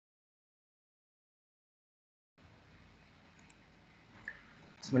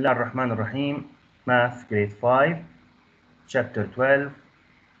Bismillah ar-Rahman ar-Rahim, Math Grade 5, Chapter 12,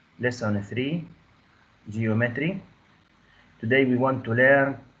 Lesson 3, Geometry. Today we want to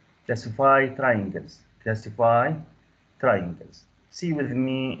learn classify triangles. Classify triangles. See with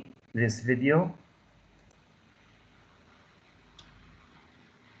me this video.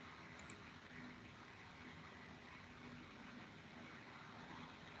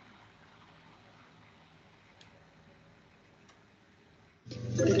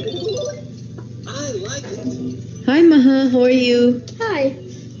 I like it. Hi Maha, how are you? Hi,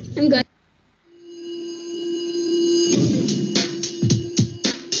 I'm good.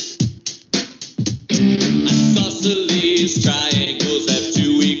 Isosceles triangles have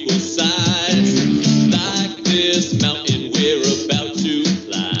two equal sides. Like this mountain we're about to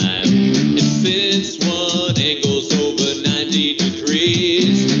climb. And since one angle's over 90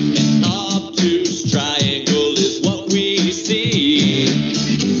 degrees, an obtuse triangle is what we see.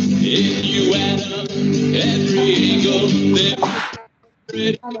 If you add up every angle, there are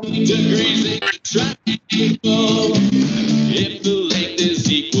 180 degrees in a triangle. If the length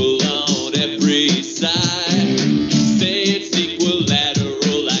is equal on every side, say it's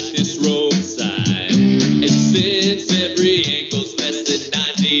equilateral like this roadside. And since every angle's less than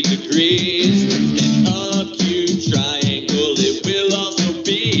 90 degrees, an acute triangle it will also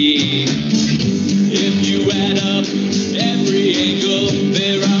be. If you add up every angle,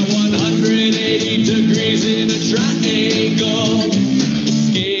 there are 180 degrees in a triangle.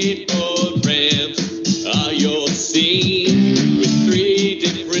 Skateboard ramps are your scene, with three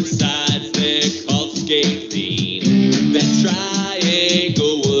different sides, they're called scalene. That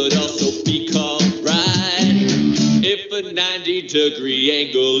triangle would also be called right if a 90-degree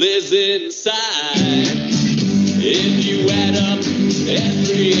angle is inside. If you add up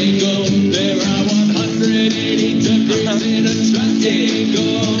every angle, there are 180 degrees in a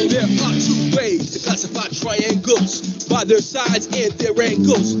triangle. There are two ways to classify triangles, by their sides and their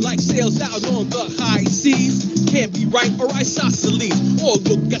angles. Like sails out on the high seas, can be right or isosceles. Or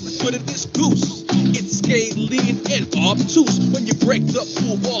look at the foot of this goose, it's scalene and obtuse. When you break the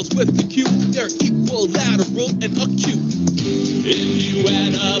pool balls with the cube, they're equilateral and acute. If you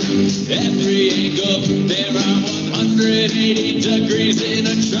add up every angle, there are 180 degrees in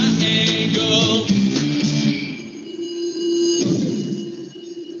a triangle.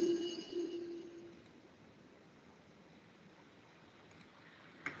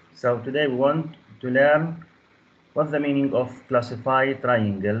 So today we want to learn what's the meaning of classify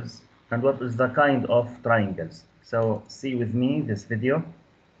triangles and what is the kind of triangles. So see with me this video.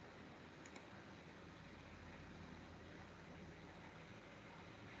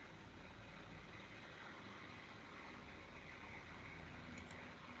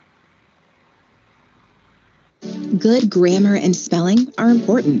 Good grammar and spelling are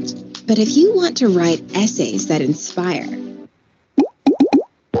important, but if you want to write essays that inspire,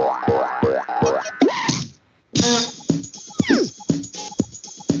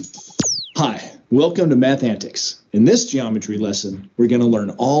 Hi, welcome to Math Antics. In this geometry lesson, we're going to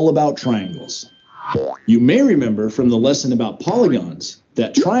learn all about triangles. You may remember from the lesson about polygons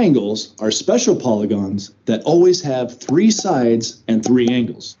that triangles are special polygons that always have three sides and three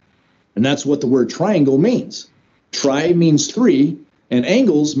angles. And that's what the word triangle means. Tri means three, and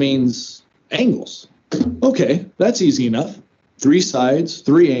angles means angles. Okay, that's easy enough. Three sides,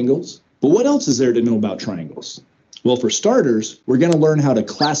 three angles. But what else is there to know about triangles? Well, for starters, we're going to learn how to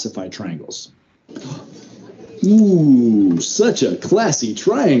classify triangles. Ooh, such a classy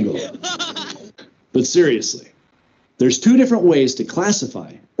triangle. But seriously, there's two different ways to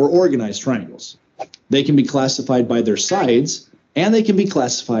classify or organize triangles. They can be classified by their sides, and they can be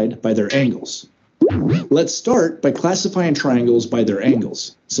classified by their angles. Let's start by classifying triangles by their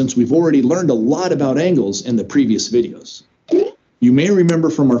angles, since we've already learned a lot about angles in the previous videos. You may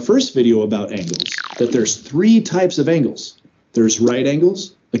remember from our first video about angles that there's three types of angles. There's right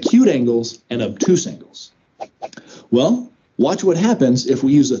angles, acute angles, and obtuse angles. Well, watch what happens if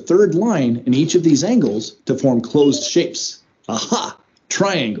we use a third line in each of these angles to form closed shapes. Aha!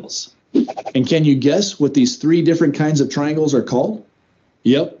 Triangles. And can you guess what these three different kinds of triangles are called?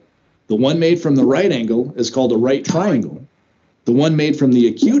 Yep. The one made from the right angle is called a right triangle. The one made from the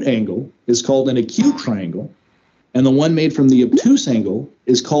acute angle is called an acute triangle. And the one made from the obtuse angle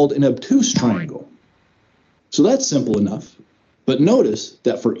is called an obtuse triangle. So that's simple enough. But notice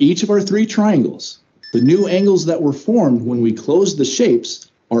that for each of our three triangles, the new angles that were formed when we closed the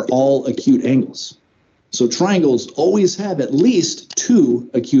shapes are all acute angles. So triangles always have at least two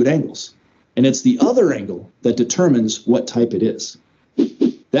acute angles. And it's the other angle that determines what type it is.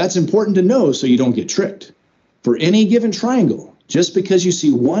 That's important to know so you don't get tricked. For any given triangle, Just because you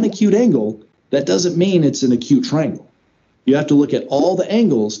see one acute angle, that doesn't mean it's an acute triangle. You have to look at all the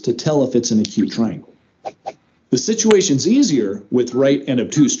angles to tell if it's an acute triangle. The situation's easier with right and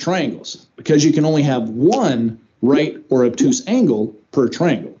obtuse triangles because you can only have one right or obtuse angle per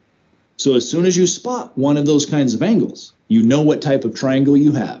triangle. So as soon as you spot one of those kinds of angles, you know what type of triangle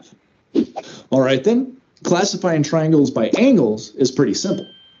you have. All right then, classifying triangles by angles is pretty simple,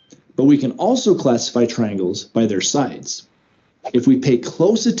 but we can also classify triangles by their sides. If we pay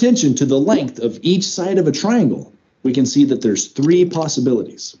close attention to the length of each side of a triangle, we can see that there's three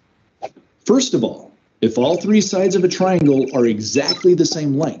possibilities. First of all, if all three sides of a triangle are exactly the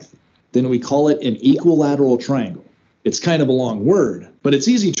same length, then we call it an equilateral triangle. It's kind of a long word, but it's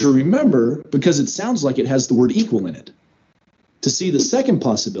easy to remember because it sounds like it has the word equal in it. To see the second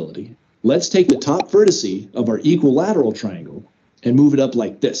possibility, let's take the top vertice of our equilateral triangle and move it up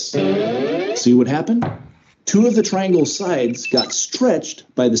like this. See what happened? Two of the triangle's sides got stretched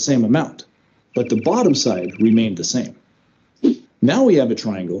by the same amount, but the bottom side remained the same. Now we have a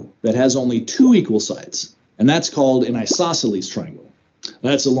triangle that has only two equal sides, and that's called an isosceles triangle.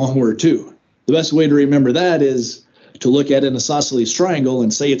 That's a long word too. The best way to remember that is to look at an isosceles triangle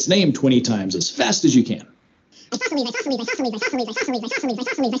and say its name 20 times as fast as you can.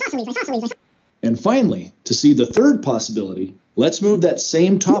 And finally, to see the third possibility, let's move that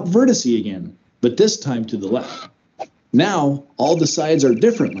same top vertice again, but this time to the left. Now, all the sides are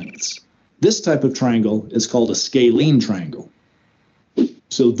different lengths. This type of triangle is called a scalene triangle.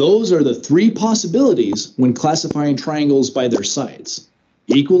 So those are the three possibilities when classifying triangles by their sides.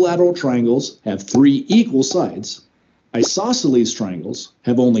 Equilateral triangles have three equal sides. Isosceles triangles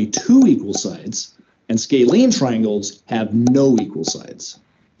have only two equal sides. And scalene triangles have no equal sides.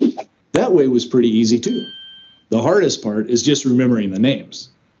 That way was pretty easy too. The hardest part is just remembering the names.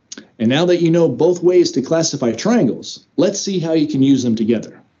 And now that you know both ways to classify triangles, let's see how you can use them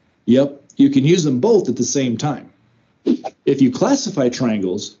together. Yep, you can use them both at the same time. If you classify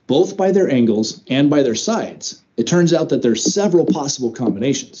triangles both by their angles and by their sides, it turns out that there's several possible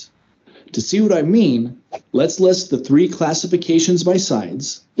combinations. To see what I mean, let's list the three classifications by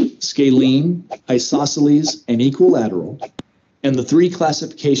sides, scalene, isosceles, and equilateral, and the three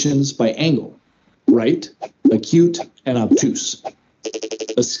classifications by angle, right, acute, and obtuse.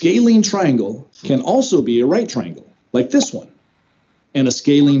 A scalene triangle can also be a right triangle, like this one. And a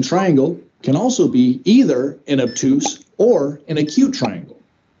scalene triangle can also be either an obtuse or an acute triangle.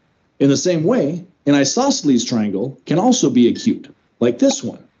 In the same way, an isosceles triangle can also be acute, like this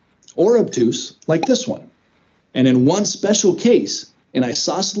one, or obtuse, like this one. And in one special case, an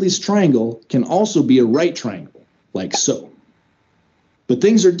isosceles triangle can also be a right triangle, like so. But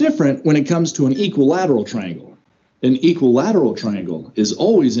things are different when it comes to an equilateral triangle. An equilateral triangle is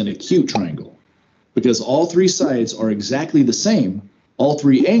always an acute triangle. Because all three sides are exactly the same, all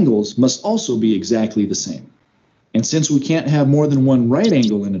three angles must also be exactly the same. And since we can't have more than one right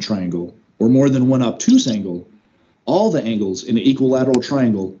angle in a triangle, or more than one obtuse angle, all the angles in an equilateral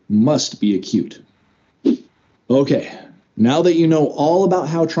triangle must be acute. Okay, now that you know all about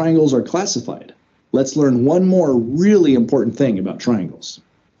how triangles are classified, let's learn one more really important thing about triangles.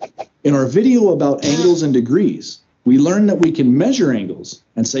 In our video about angles and degrees, we learned that we can measure angles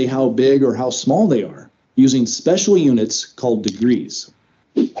and say how big or how small they are using special units called degrees.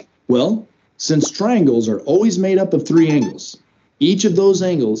 Well, since triangles are always made up of three angles, each of those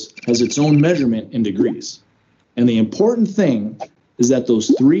angles has its own measurement in degrees. And the important thing is that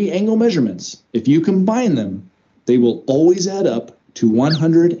those three angle measurements, if you combine them, they will always add up to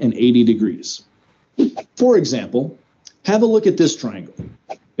 180 degrees. For example, have a look at this triangle.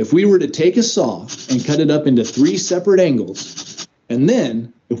 If we were to take a saw and cut it up into three separate angles, and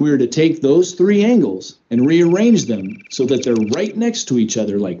then if we were to take those three angles and rearrange them so that they're right next to each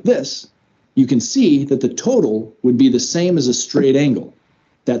other like this, you can see that the total would be the same as a straight angle.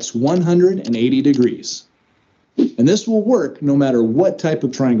 That's 180 degrees. And this will work no matter what type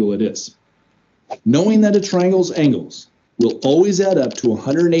of triangle it is. Knowing that a triangle's angles will always add up to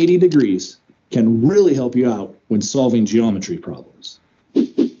 180 degrees can really help you out when solving geometry problems.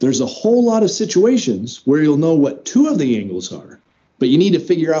 There's a whole lot of situations where you'll know what two of the angles are, but you need to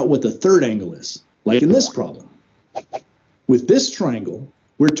figure out what the third angle is, like in this problem. With this triangle,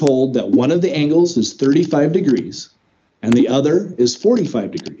 we're told that one of the angles is 35 degrees and the other is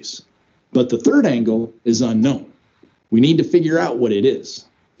 45 degrees, but the third angle is unknown. We need to figure out what it is.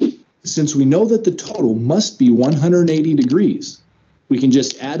 Since we know that the total must be 180 degrees, we can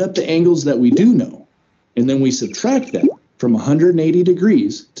just add up the angles that we do know, and then we subtract that from 180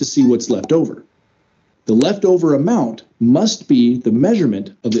 degrees to see what's left over. The leftover amount must be the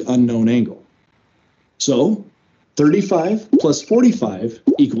measurement of the unknown angle. So 35 plus 45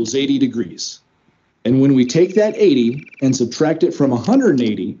 equals 80 degrees. And when we take that 80 and subtract it from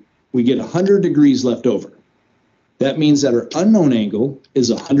 180, we get 100 degrees left over. That means that our unknown angle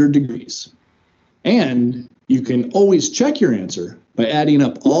is 100 degrees. And you can always check your answer by adding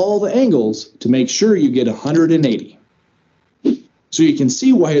up all the angles to make sure you get 180. So you can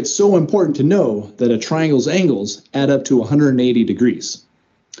see why it's so important to know that a triangle's angles add up to 180 degrees.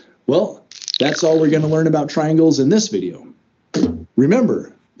 Well, that's all we're going to learn about triangles in this video.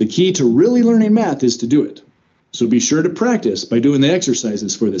 Remember, the key to really learning math is to do it. So be sure to practice by doing the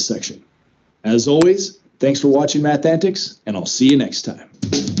exercises for this section. As always, thanks for watching Math Antics, and I'll see you next time.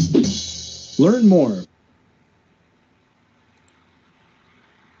 Learn more.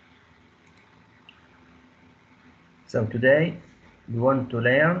 So today we want to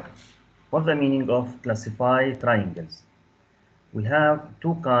learn what's the meaning of classify triangles. We have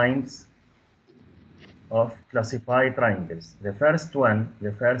two kinds of classify triangles. The first one,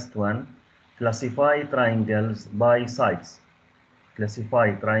 classify triangles by sides.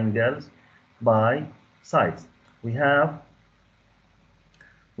 Classify triangles by sides. We have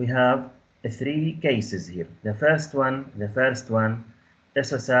three cases here. The first one,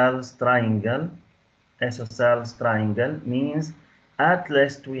 isosceles triangle. Isosceles triangle means at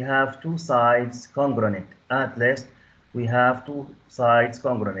least we have two sides congruent. At least we have two sides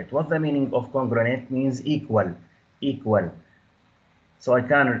congruent. What the meaning of congruent means equal. So I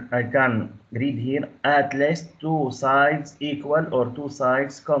can read here at least two sides equal or two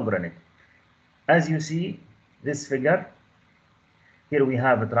sides congruent. As you see this figure, here we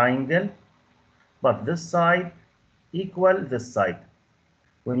have a triangle, but this side equal this side.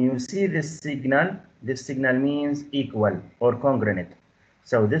 When you see this signal means equal or congruent.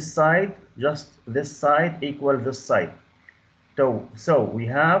 So this side, just this side equal this side. So we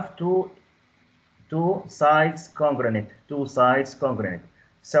have two sides congruent,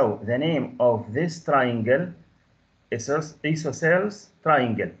 So the name of this triangle is isosceles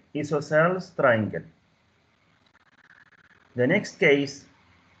triangle, The next case,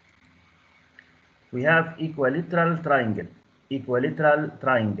 we have equilateral triangle,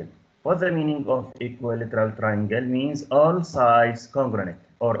 What's the meaning of equilateral triangle? Means all sides congruent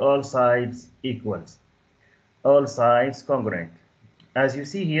or all sides equals. All sides congruent. As you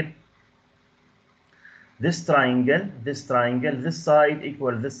see here, this triangle, this side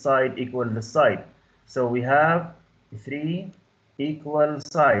equal this side. So we have three equal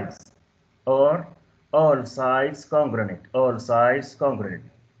sides or all sides congruent.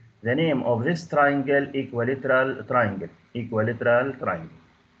 The name of this triangle, equilateral triangle.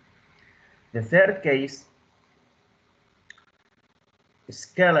 The third case,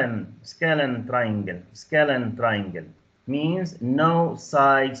 scalene triangle, means no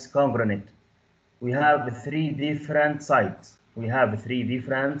sides congruent. We have three different sides.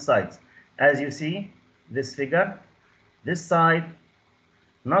 As you see this figure, this side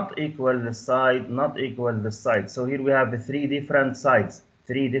not equal this side, So here we have three different sides.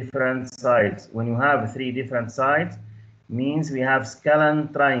 When you have three different sides, means we have scalene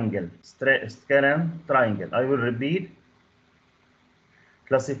triangle. I will repeat.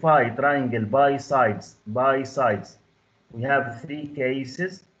 Classify triangle by sides. We have three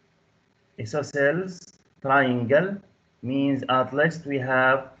cases. Isosceles triangle means at least we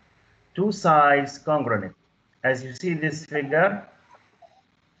have two sides congruent. As you see this figure,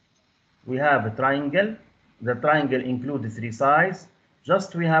 we have a triangle. The triangle includes three sides.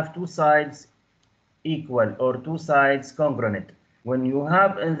 Just we have two sides equal or two sides congruent. When you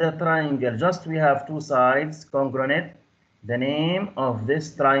have in the triangle just we have two sides congruent, the name of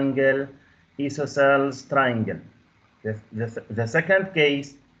this triangle isosceles triangle. The second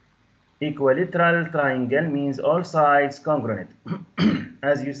case, equilateral triangle, means all sides congruent.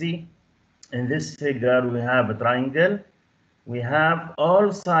 As you see in this figure, we have a triangle. We have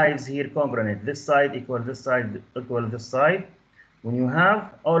all sides here congruent. This side equal this side equal this side. When you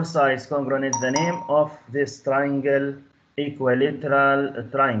have all sides congruent, the name of this triangle equilateral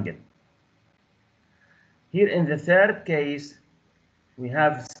triangle. Here in the third case, we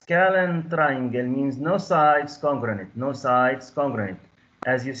have scalene triangle, means no sides congruent.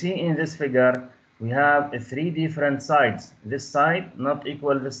 As you see in this figure, we have three different sides. This side not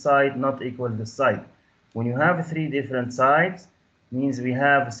equal this side, When you have three different sides, means we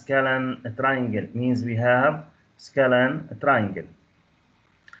have scalene triangle.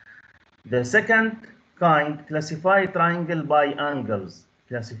 The second kind, classify triangle by angles.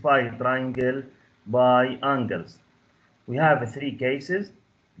 We have three cases.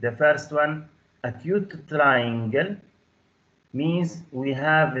 The first one, acute triangle, means we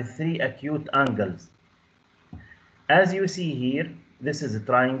have three acute angles. As you see here, this is a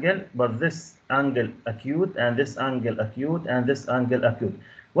triangle, but this angle acute, and this angle acute, and this angle acute.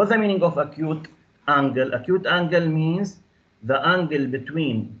 What's the meaning of acute angle? Acute angle means the angle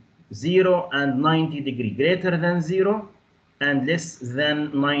between 0 and 90 degree, greater than 0 and less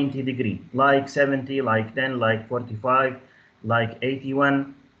than 90 degree, like 70, like 10, like 45, like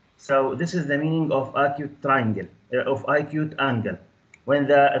 81. So this is the meaning of acute triangle, of acute angle. When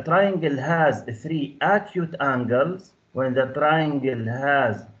the triangle has 3 acute angles, when the triangle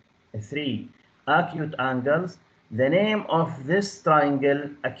has 3 acute angles, the name of this triangle,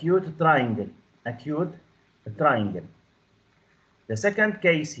 acute triangle, acute triangle. The second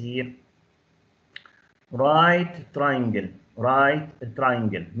case here, right triangle. Right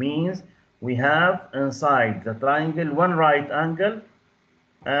triangle means we have inside the triangle 1 right angle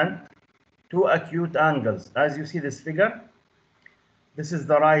and 2 acute angles. As you see this figure, this is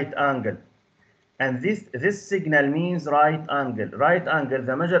the right angle, and this signal means right angle. Right angle,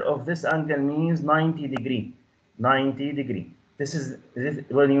 the measure of this angle means 90 degree. 90 degree. This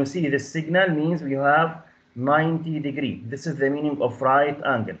when you see this signal means we have 90 degree. This is the meaning of right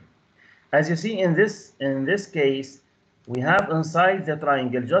angle. As you see in this case, we have inside the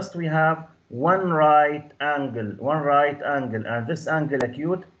triangle just we have 1 right angle, and this angle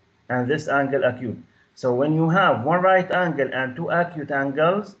acute and this angle acute. So when you have 1 right angle and 2 acute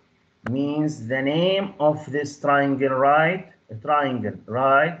angles, means the name of this triangle right triangle.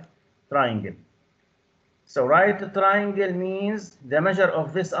 So right triangle means the measure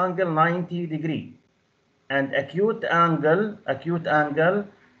of this angle 90 degree, and acute angle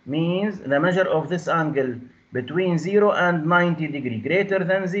means the measure of this angle between 0 and 90 degree, greater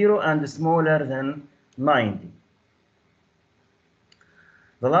than 0 and smaller than 90.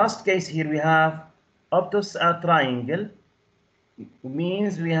 The last case here we have obtuse triangle,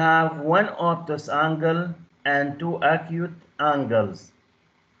 means we have 1 obtuse angle and 2 acute angles.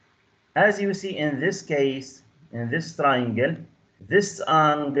 As you see in this case, in this triangle, this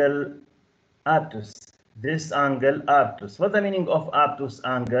angle obtuse, this angle obtuse. What's the meaning of obtuse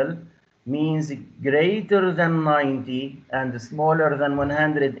angle? Means greater than 90 and smaller than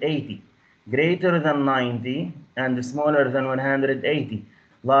 180. Greater than 90 and smaller than 180,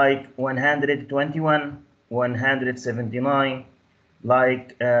 like 121, 179,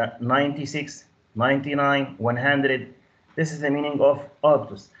 like 96, 99, 100. This is the meaning of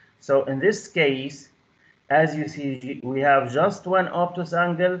obtuse. So in this case, as you see, we have just 1 obtuse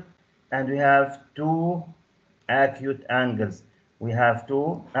angle and we have 2 acute angles. We have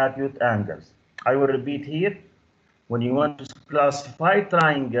 2 acute angles. I will repeat here. When you want to classify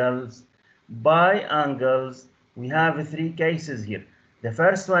triangles by angles, we have 3 cases here. The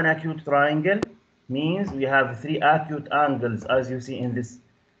first one, acute triangle, means we have 3 acute angles. As you see in this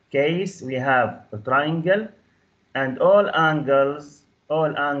case, we have a triangle and all angles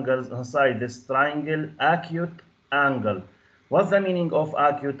inside this triangle acute angle. What's the meaning of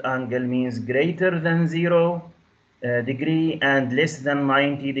acute angle? Means greater than 0 degree and less than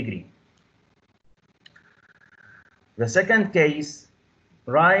 90 degree. The second case,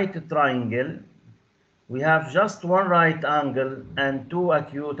 right triangle, we have just 1 right angle and 2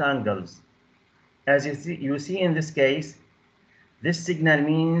 acute angles. As you see in this case, this signal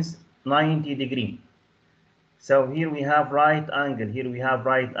means 90 degree. So here we have right angle, here we have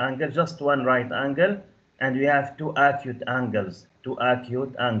right angle, just 1 right angle, and we have 2 acute angles, 2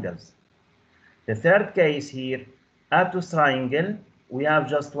 acute angles. The third case here, obtuse triangle, we have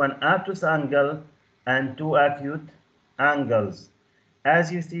just 1 obtuse angle and 2 acute angles.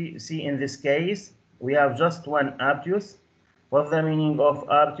 As you see in this case, we have just 1 obtuse. What's the meaning of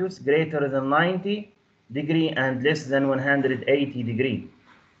obtuse? Greater than 90 degree and less than 180 degree.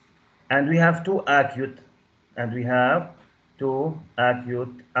 And we have 2 acute, and we have 2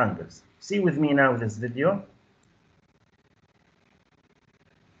 acute angles. See with me now this video.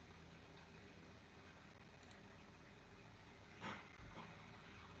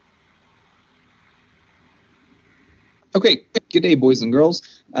 Okay, good day, boys and girls.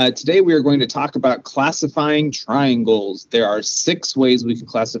 Today we are going to talk about classifying triangles. There are 6 ways we can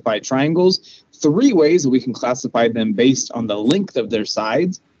classify triangles, 3 ways that we can classify them based on the length of their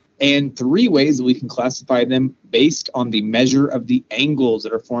sides, and 3 ways that we can classify them based on the measure of the angles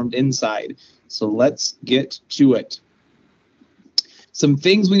that are formed inside. So let's get to it. Some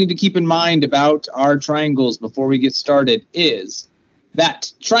things we need to keep in mind about our triangles before we get started is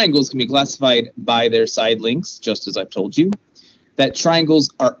that triangles can be classified by their side lengths, just as I've told you. That triangles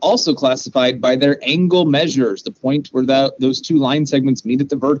are also classified by their angle measures, the point where those 2 line segments meet at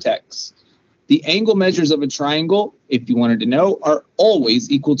the vertex. The angle measures of a triangle, if you wanted to know, are always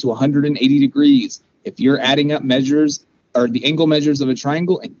equal to 180 degrees. If you're adding up measures or the angle measures of a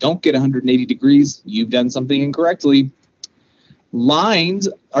triangle and don't get 180 degrees, you've done something incorrectly. Lines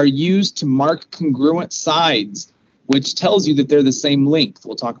are used to mark congruent sides, which tells you that they're the same length.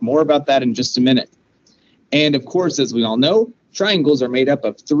 We'll talk more about that in just a minute. And of course, as we all know, triangles are made up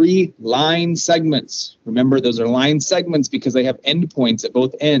of 3 line segments. Remember, those are line segments because they have endpoints at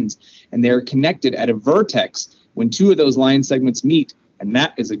both ends, and they're connected at a vertex when 2 of those line segments meet, and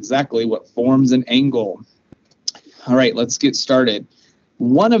that is exactly what forms an angle. All right, let's get started.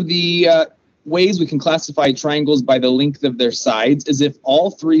 One of the ways we can classify triangles by the length of their sides is if all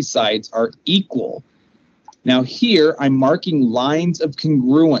 3 sides are equal. Now here, I'm marking lines of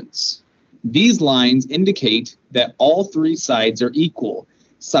congruence. These lines indicate that all 3 sides are equal.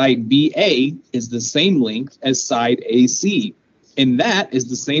 Side BA is the same length as side AC, and that is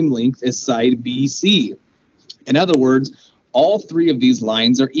the same length as side BC. In other words, all 3 of these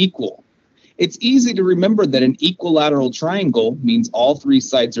lines are equal. It's easy to remember that an equilateral triangle means all 3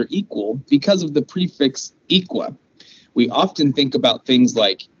 sides are equal because of the prefix equa. We often think about things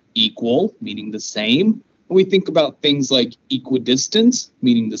like equal, meaning the same. We think about things like equidistance,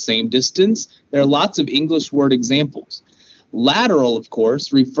 meaning the same distance. There are lots of English word examples. Lateral, of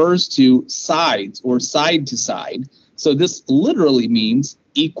course, refers to sides or side to side. So this literally means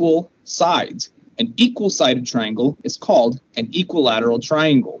equal sides. An equal-sided triangle is called an equilateral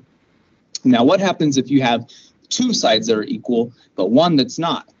triangle. Now, what happens if you have 2 sides that are equal, but one that's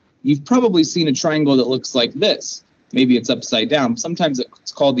not? You've probably seen a triangle that looks like this. Maybe it's upside down. Sometimes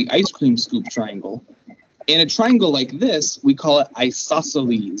it's called the ice cream scoop triangle. In a triangle like this, we call it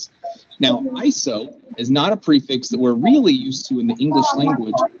isosceles. Now, iso is not a prefix that we're really used to in the English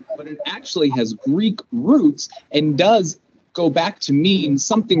language, but it actually has Greek roots and does go back to mean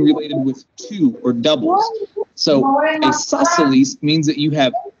something related with 2 or doubles. So isosceles means that you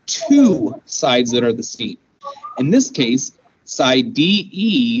have 2 sides that are the same. In this case, side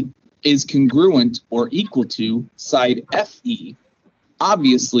DE is congruent or equal to side FE.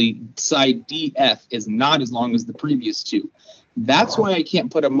 Obviously, side DF is not as long as the previous 2. That's why I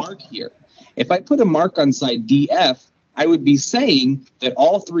can't put a mark here. If I put a mark on side DF, I would be saying that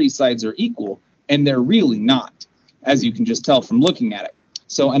all 3 sides are equal, and they're really not, as you can just tell from looking at it.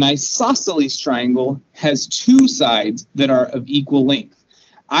 So an isosceles triangle has 2 sides that are of equal length.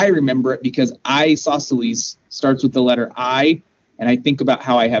 I remember it because isosceles starts with the letter I, and I think about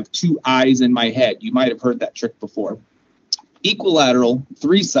how I have 2 eyes in my head. You might have heard that trick before. Equilateral,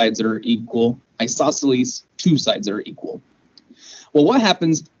 3 sides that are equal. Isosceles, 2 sides that are equal. Well, what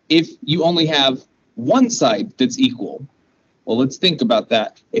happens if you only have 1 side that's equal? Well, let's think about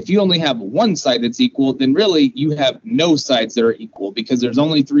that. If you only have 1 side that's equal, then really you have no sides that are equal because there's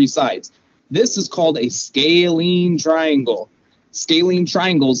only 3 sides. This is called a scalene triangle. Scalene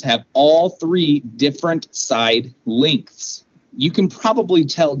triangles have all 3 different side lengths. You can probably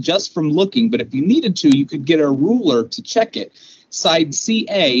tell just from looking, but if you needed to, you could get a ruler to check it. Side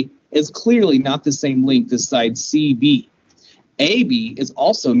CA is clearly not the same length as side CB. AB is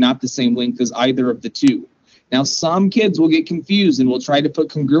also not the same length as either of the 2. Now, some kids will get confused and will try to put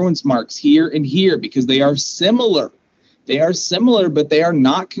congruence marks here and here because they are similar. They are similar, but they are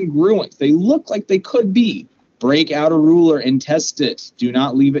not congruent. They look like they could be. Break out a ruler and test it. Do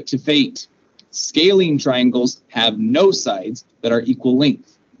not leave it to fate. Scalene triangles have no sides that are equal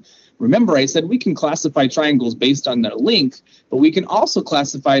length. Remember, I said we can classify triangles based on their length, but we can also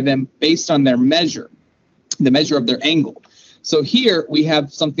classify them based on their measure, the measure of their angle. So here we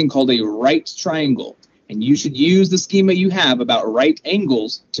have something called a right triangle, and you should use the schema you have about right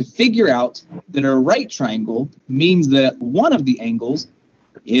angles to figure out that a right triangle means that one of the angles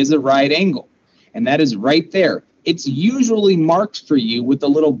is a right angle, and that is right there. It's usually marked for you with a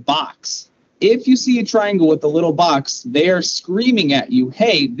little box. If you see a triangle with a little box, they are screaming at you,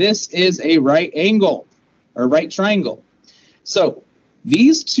 hey, this is a right angle or right triangle. So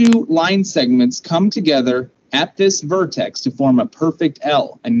these 2 line segments come together at this vertex to form a perfect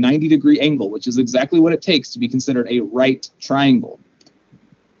L, a 90-degree angle, which is exactly what it takes to be considered a right triangle.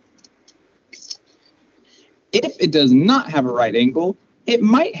 If it does not have a right angle, it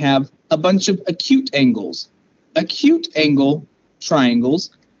might have a bunch of acute angles. Acute angle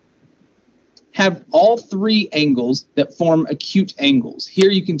triangles have all 3 angles that form acute angles. Here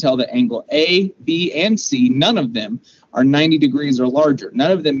you can tell that angle A, B, and C, none of them are 90 degrees or larger.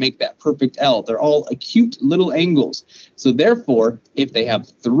 None of them make that perfect L. They're all acute little angles. So therefore, if they have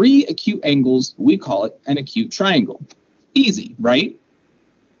 3 acute angles, we call it an acute triangle. Easy, right?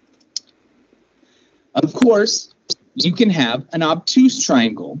 Of course, you can have an obtuse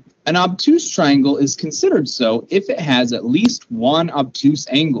triangle. An obtuse triangle is considered so if it has at least 1 obtuse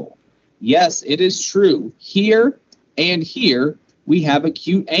angle. Yes, it is true. Here and here, we have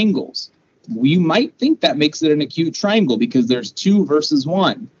acute angles. You might think that makes it an acute triangle because there's 2 versus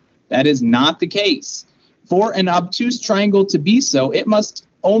 1. That is not the case. For an obtuse triangle to be so, it must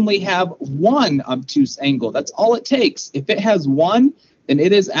only have 1 obtuse angle. That's all it takes. If it has 1, then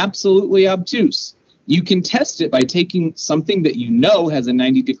it is absolutely obtuse. You can test it by taking something that you know has a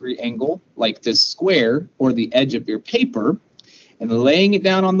 90-degree angle, like this square or the edge of your paper, and laying it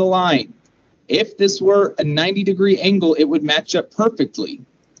down on the line. If this were a 90-degree angle, it would match up perfectly.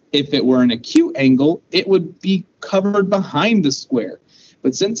 If it were an acute angle, it would be covered behind the square.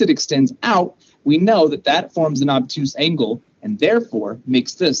 But since it extends out, we know that that forms an obtuse angle and therefore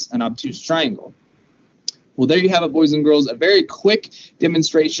makes this an obtuse triangle. Well, there you have it, boys and girls, a very quick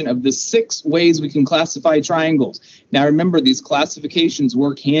demonstration of the 6 ways we can classify triangles. Now, remember, these classifications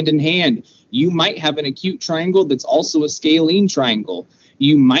work hand in hand. You might have an acute triangle that's also a scalene triangle.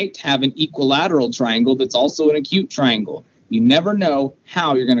 You might have an equilateral triangle that's also an acute triangle. You never know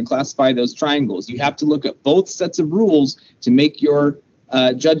how you're going to classify those triangles. You have to look at both sets of rules to make your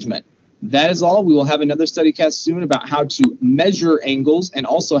judgment. That is all. We will have another study cast soon about how to measure angles and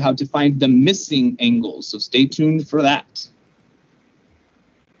also how to find the missing angles. So stay tuned for that.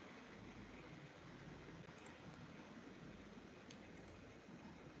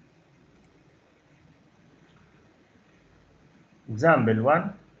 Example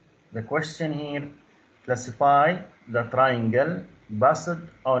 1. The question here, classify the triangle based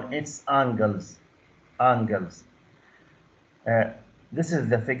on its angles. This is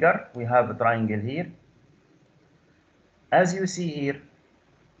the figure. We have a triangle here. As you see here,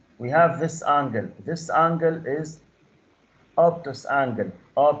 we have this angle. This angle is obtuse angle,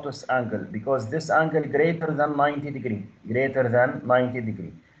 because this angle greater than 90 degree,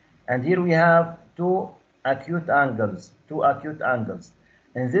 And here we have 2 acute angles,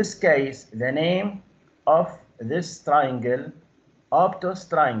 In this case, the name of this triangle, obtuse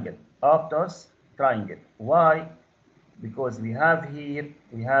triangle. Why? Because we have here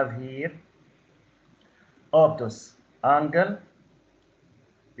obtuse angle,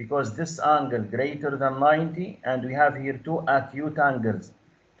 because this angle greater than 90, and we have here 2 acute angles.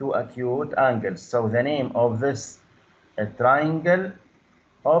 So the name of this triangle,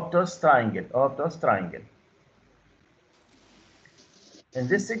 obtuse triangle. In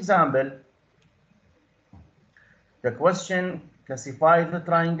this example, the question classify the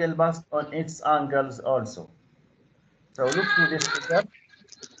triangle based on its angles also. So look to this figure.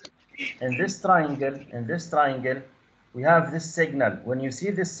 In this triangle, we have this signal. When you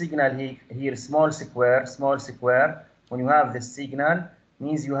see this signal here, small square, when you have this signal,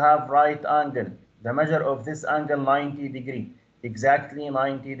 means you have right angle. The measure of this angle 90 degree, exactly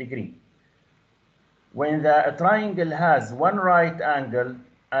 90 degree. When the triangle has 1 right angle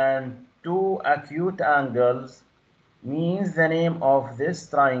and 2 acute angles, means the name of this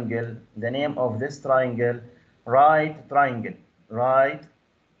triangle, right triangle.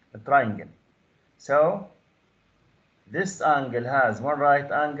 So this angle has 1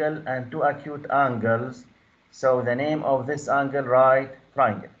 right angle and 2 acute angles. So the name of this angle, right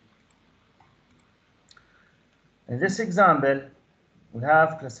triangle. In this example, we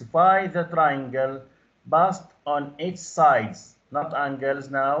have classify the triangle based on its sides, not angles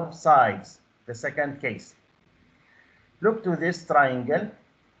now, sides. The second case. Look to this triangle.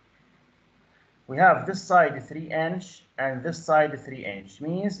 We have this side 3 inch and this side 3 inch.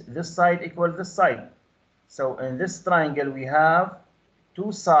 Means this side equals this side. So in this triangle we have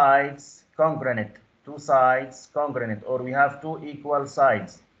 2 sides congruent, or we have 2 equal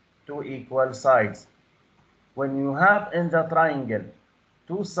sides. When you have in the triangle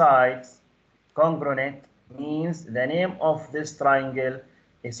 2 sides congruent, means the name of this triangle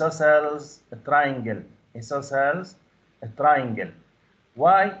isosceles triangle.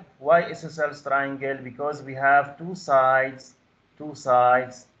 Why isosceles triangle? Because we have 2 sides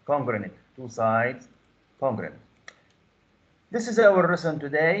congruent. This is our lesson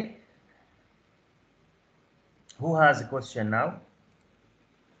today. Who has a question now?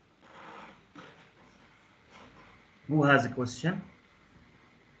 Who has a question?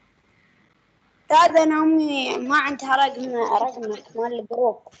 أستاذ أنا أمي ما عندها رقمك مال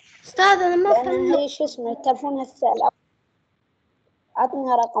الجروب. أستاذ أنا ما فهمت. هي شو اسمه التلفون هسه.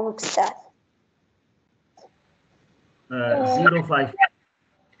 أعطني رقمك أستاذ. 05.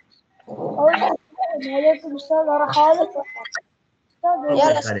 عليكم أستاذ أنا خالد.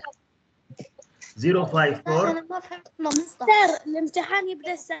 يلا 054. أنا ما فهمت مصطفى. الامتحان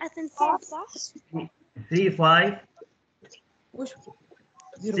يبدأ الساعة 2 صح؟ 35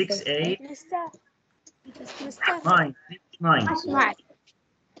 68 9 9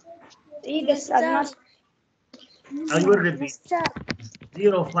 إيه قصة I will repeat.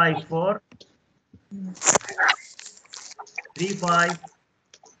 054 35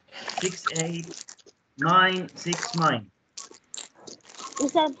 68 969.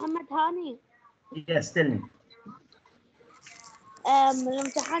 أستاذ محمد هاني Yes, tell me.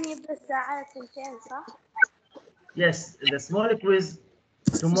 الامتحان يبدأ الساعة 2 صح؟ Yes, the small quiz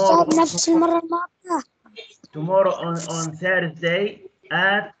tomorrow. نفس المرة الماضية. Tomorrow on Thursday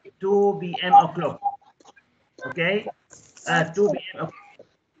at 2 p.m. o'clock. Okay? At 2 p.m.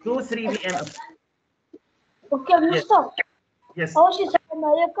 3 p.m. اوكي مستر. Yes. اول شيء السلام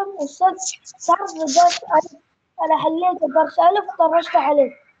عليكم استاذ صرف درس انا حليت درس الف وطرشت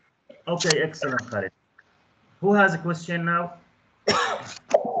عليه. Okay, excellent, Khalid. Who has a question now?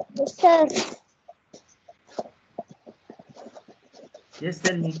 استاذ Yes,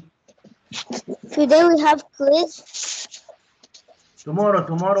 tell me. today we have quiz.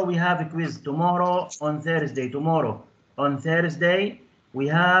 Tomorrow we have a quiz. Tomorrow on Thursday. Tomorrow on Thursday we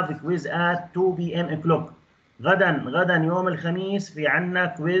have a quiz at 2 p.m. o'clock. غدا يوم الخميس في عنا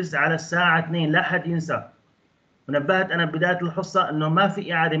كويز على الساعة 2. لا حد ينسى. ونبهت أنا ببداية الحصة إنه ما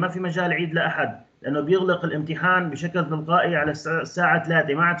في إعادة، ما في مجال عيد لأحد، لأنه بيغلق الامتحان بشكل تلقائي على الساعة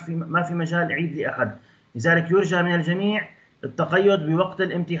 3. ما في مجال عيد لأحد. لذلك يرجى من الجميع التقيد بوقت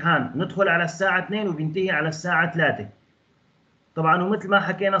الامتحان. ندخل على الساعة 2 وبينتهي على الساعة 3. طبعا ومثل ما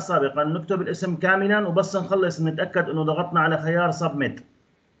حكينا سابقا نكتب الاسم كاملا وبس نخلص نتأكد انه ضغطنا على خيار سبميت،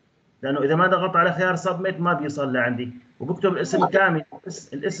 لانه اذا ما ضغطت على خيار سبميت ما بيصل لعندي، وبكتب الاسم كامل،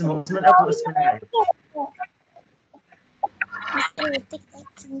 الاسم واسم الاب واسم النائب.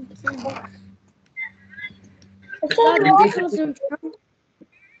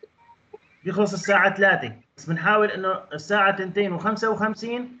 بيخلص الساعة 3 بس بنحاول انه الساعة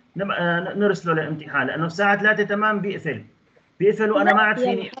 2:55 نرسله للامتحان، لانه الساعة 3 تمام بيقفل وانا ما عاد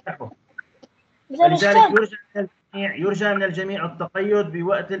فيني افتحه. فلذلك يرجى من الجميع التقيد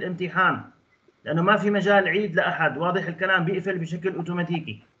بوقت الامتحان، لانه ما في مجال عيد لاحد. واضح الكلام؟ بيقفل بشكل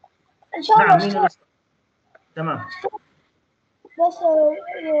اوتوماتيكي. ان شاء الله. نعم. تمام. بس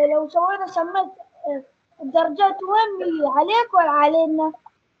لو سوينا سميت الدرجات وين بيجي عليك ولا علينا؟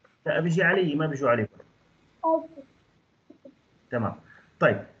 لا بيجي علي، ما بيجوا عليكم. اوكي تمام.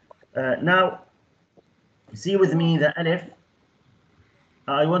 طيب now see with me the alif.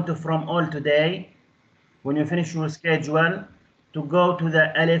 I want to from all today, when you finish your schedule, to go to the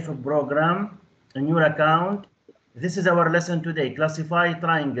alif program in your account. This is our lesson today, classify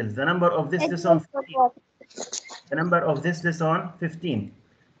triangles. The number of this lesson 15. The number of this lesson 15.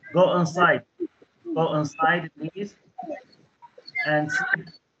 Go inside please, and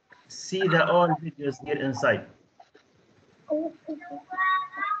see the all videos here inside.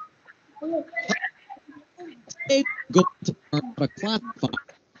 Go to the classify.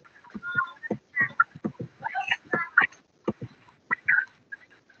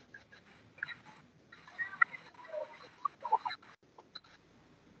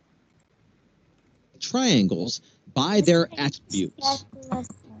 Triangles by their attributes.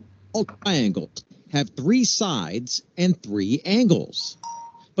 All triangles have 3 sides and 3 angles,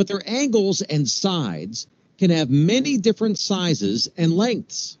 but their angles and sides can have many different sizes and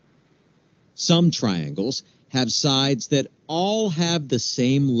lengths. Some triangles have sides that all have the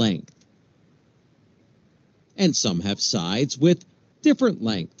same length, and some have sides with different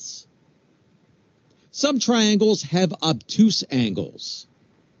lengths. Some triangles have obtuse angles,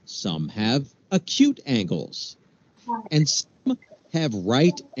 some have acute angles, and some have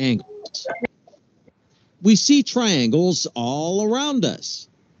right angles. We see triangles all around us.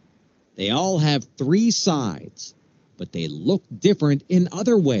 They all have 3 sides, but they look different in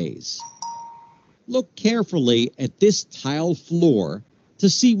other ways. Look carefully at this tile floor to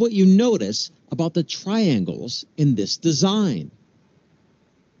see what you notice about the triangles in this design.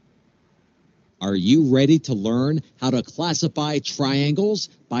 Are you ready to learn how to classify triangles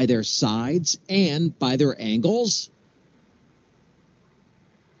by their sides and by their angles?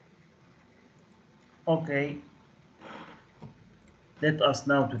 Okay. Let us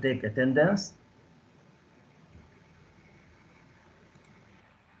now to take attendance.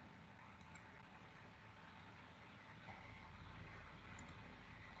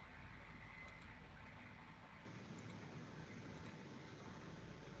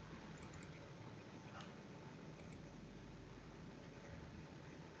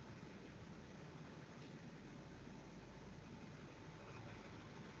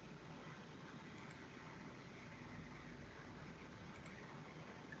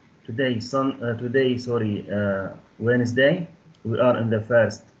 Today, Wednesday. We are in the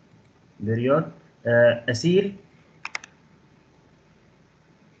first period. Asil,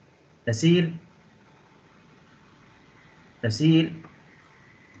 أسيل. أسيل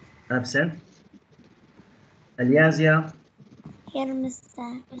absent. اليازيا. Here,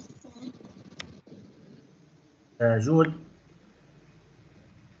 Mr. جود.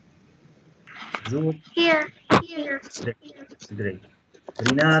 جود. Here. Great.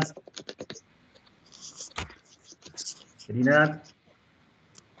 ريناد. ريناد.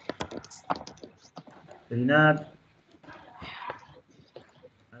 ريناد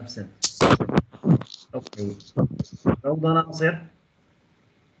absent. اوكي. روضة ناصر.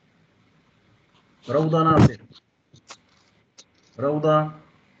 روضة ناصر. روضة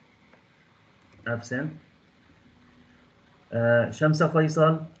absent. شمسة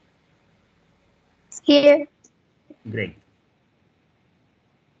فيصل. Here. Great.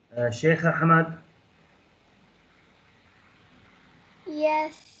 شيخة حمد.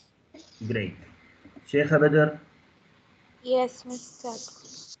 Yes. Great. شيخة بدر. Yes, Mr.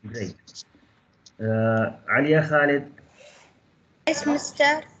 Great. عليا خالد. Yes,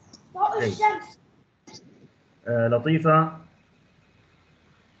 Mr. Great. لطيفة.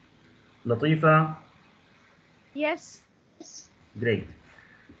 لطيفة. Yes. Great.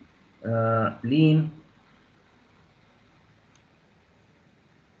 لين.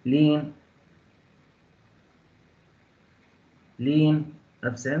 لين. لين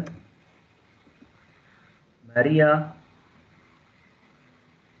absent. ماريا.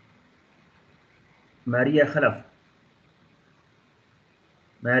 ماريا خلف.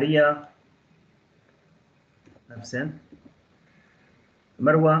 ماريا absent.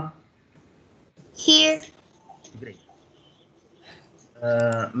 مروة. Here. Great.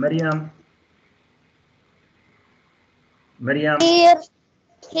 مريم. مريم. Here.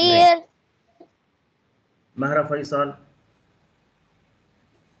 Here. مهرة فيصل.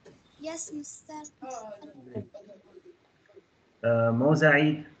 Yes, Mr. مو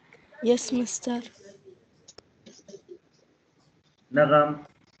سعيد. Yes, Mr. نغم.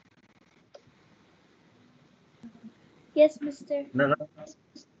 Yes, Mr. نغم.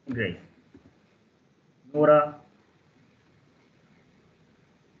 Great. نورة.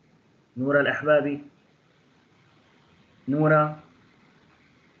 نورة الأحبابي. نورة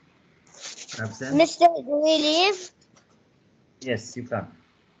absent. Mr. Do we leave? Yes, you can.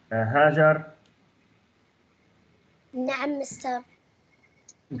 هاجر. نعم, Mr.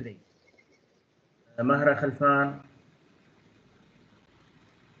 Great. مهرة خلفان.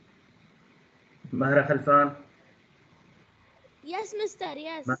 مهرة خلفان. Yes, Mr.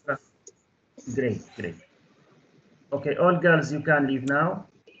 Yes. مهرة. Great, great. Okay, all girls, you can leave now.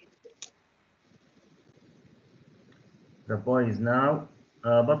 The boys now.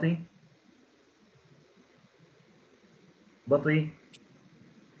 بطي. بطي.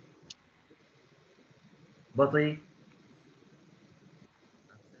 بطي.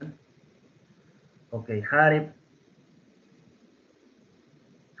 Okay, حارب.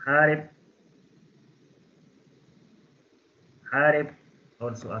 حارب. حارب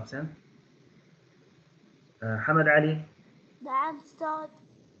also absent. حمد علي. نعم, Mr.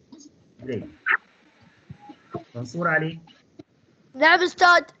 Great. منصور علي. نعم,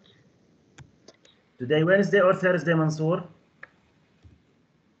 Mr. Today Wednesday or Thursday, منصور?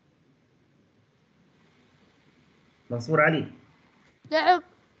 منصور علي. نعم.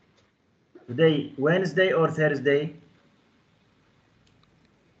 Today Wednesday or Thursday?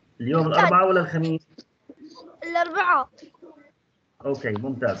 اليوم الأربعاء ولا الخميس؟ الأربعاء. اوكي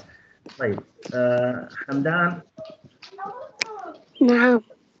ممتاز. طيب حمدان. نعم.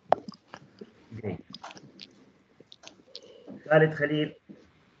 Great. خالد خليل.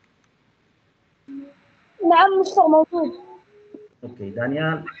 نعم, مستر موجود. اوكي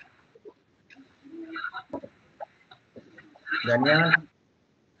دانيال. دانيال.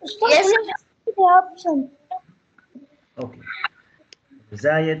 Yes. اوكي.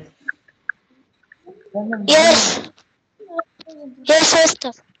 زايد. Yes. Yes,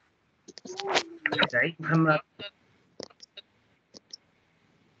 Mr. سعيد محمد.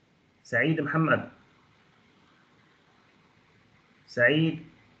 سعيد محمد. سعيد.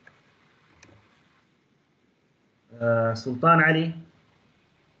 سلطان علي.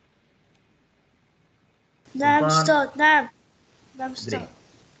 نعم, سلطان. Mr. نعم. نعم, Mr. Great.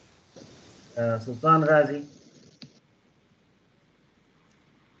 سلطان غازي.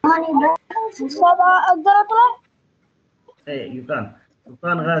 أقدر أطلع؟ ايه يو كان.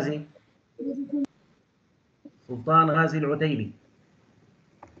 سلطان غازي. سلطان غازي العتيبي.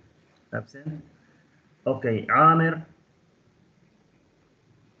 absent. اوكي عامر.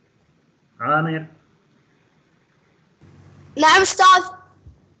 عامر. نعم, أستاذ.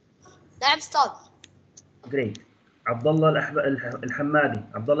 نعم, أستاذ. Great. عبد الله الحمادي.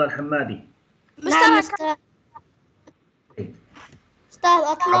 عبد الله الحمادي. نعم أستاذ. أستاذ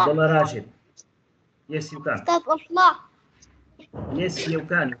عبد أطلع. الله راشد. Yes you can. أستاذ أطلع. Yes you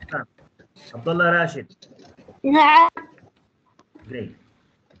can. عبد الله راشد. نعم. Great.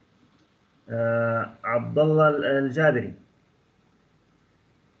 عبد الله الجابري.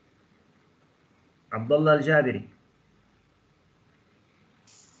 عبد الله الجابري.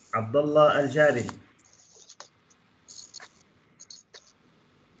 عبد الله الجابري.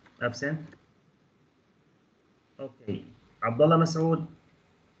 absent. اوكي. عبد الله مسعود.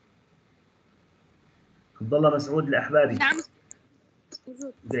 عبد الله مسعود الأحبابي. نعم.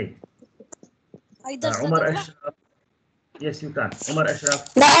 Great. أيضا عمر أشرف. Yes you can. عمر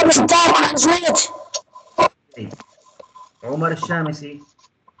أشرف. نعم أستاذ مزيد. Great. عمر الشامسي.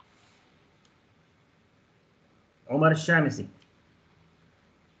 عمر الشامسي.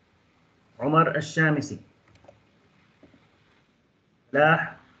 عمر الشامسي.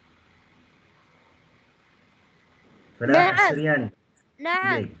 فلاح. فلاح نعم. السرياني.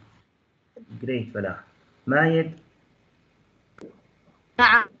 نعم. Great فلاح. مايد.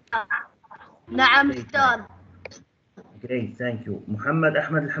 نعم. نعم أستاذ. Great thank you. محمد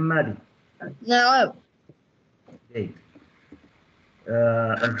أحمد الحمادي. نعم. Great.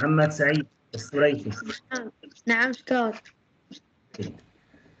 محمد سعيد السريفي. نعم أستاذ. Great.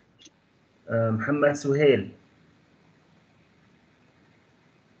 محمد سهيل.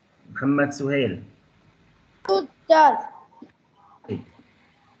 محمد سهيل. أستاذ. Great.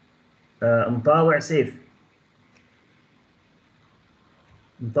 مطاوع سيف.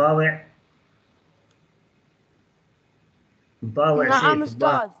 مطاوع. مطاوع نعم سيف.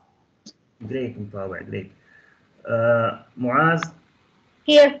 أستاذ. Great مطاوع. Great. معاذ.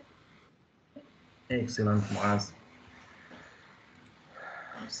 Here. Excellent معاذ.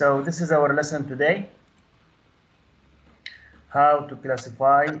 So this is our lesson today. How to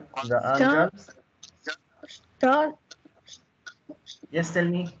classify the angles. أستاذ. Yes tell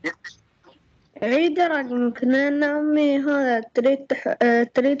me. عيد يمكن أن أمي هذا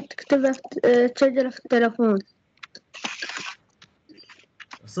تريد تكتبها تسجله في التلفون.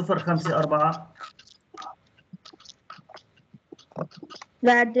 054.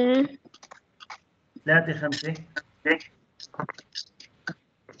 بعدين 35.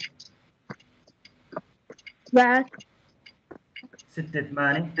 بعد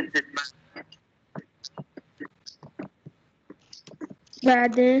 68.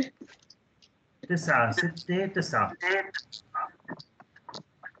 بعدين 969.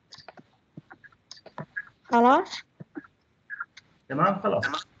 خلاص. تمام خلاص.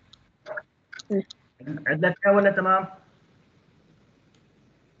 عندك إياه ولا تمام؟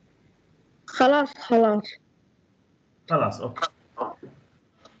 خلاص. خلاص okay.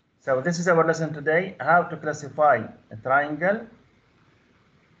 So this is our lesson today, how to classify a triangle.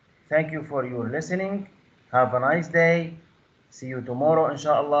 Thank you for your listening. Have a nice day. See you tomorrow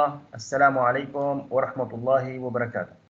inshallah. Assalamu alaikum wa rahmatullahi wa barakatuh.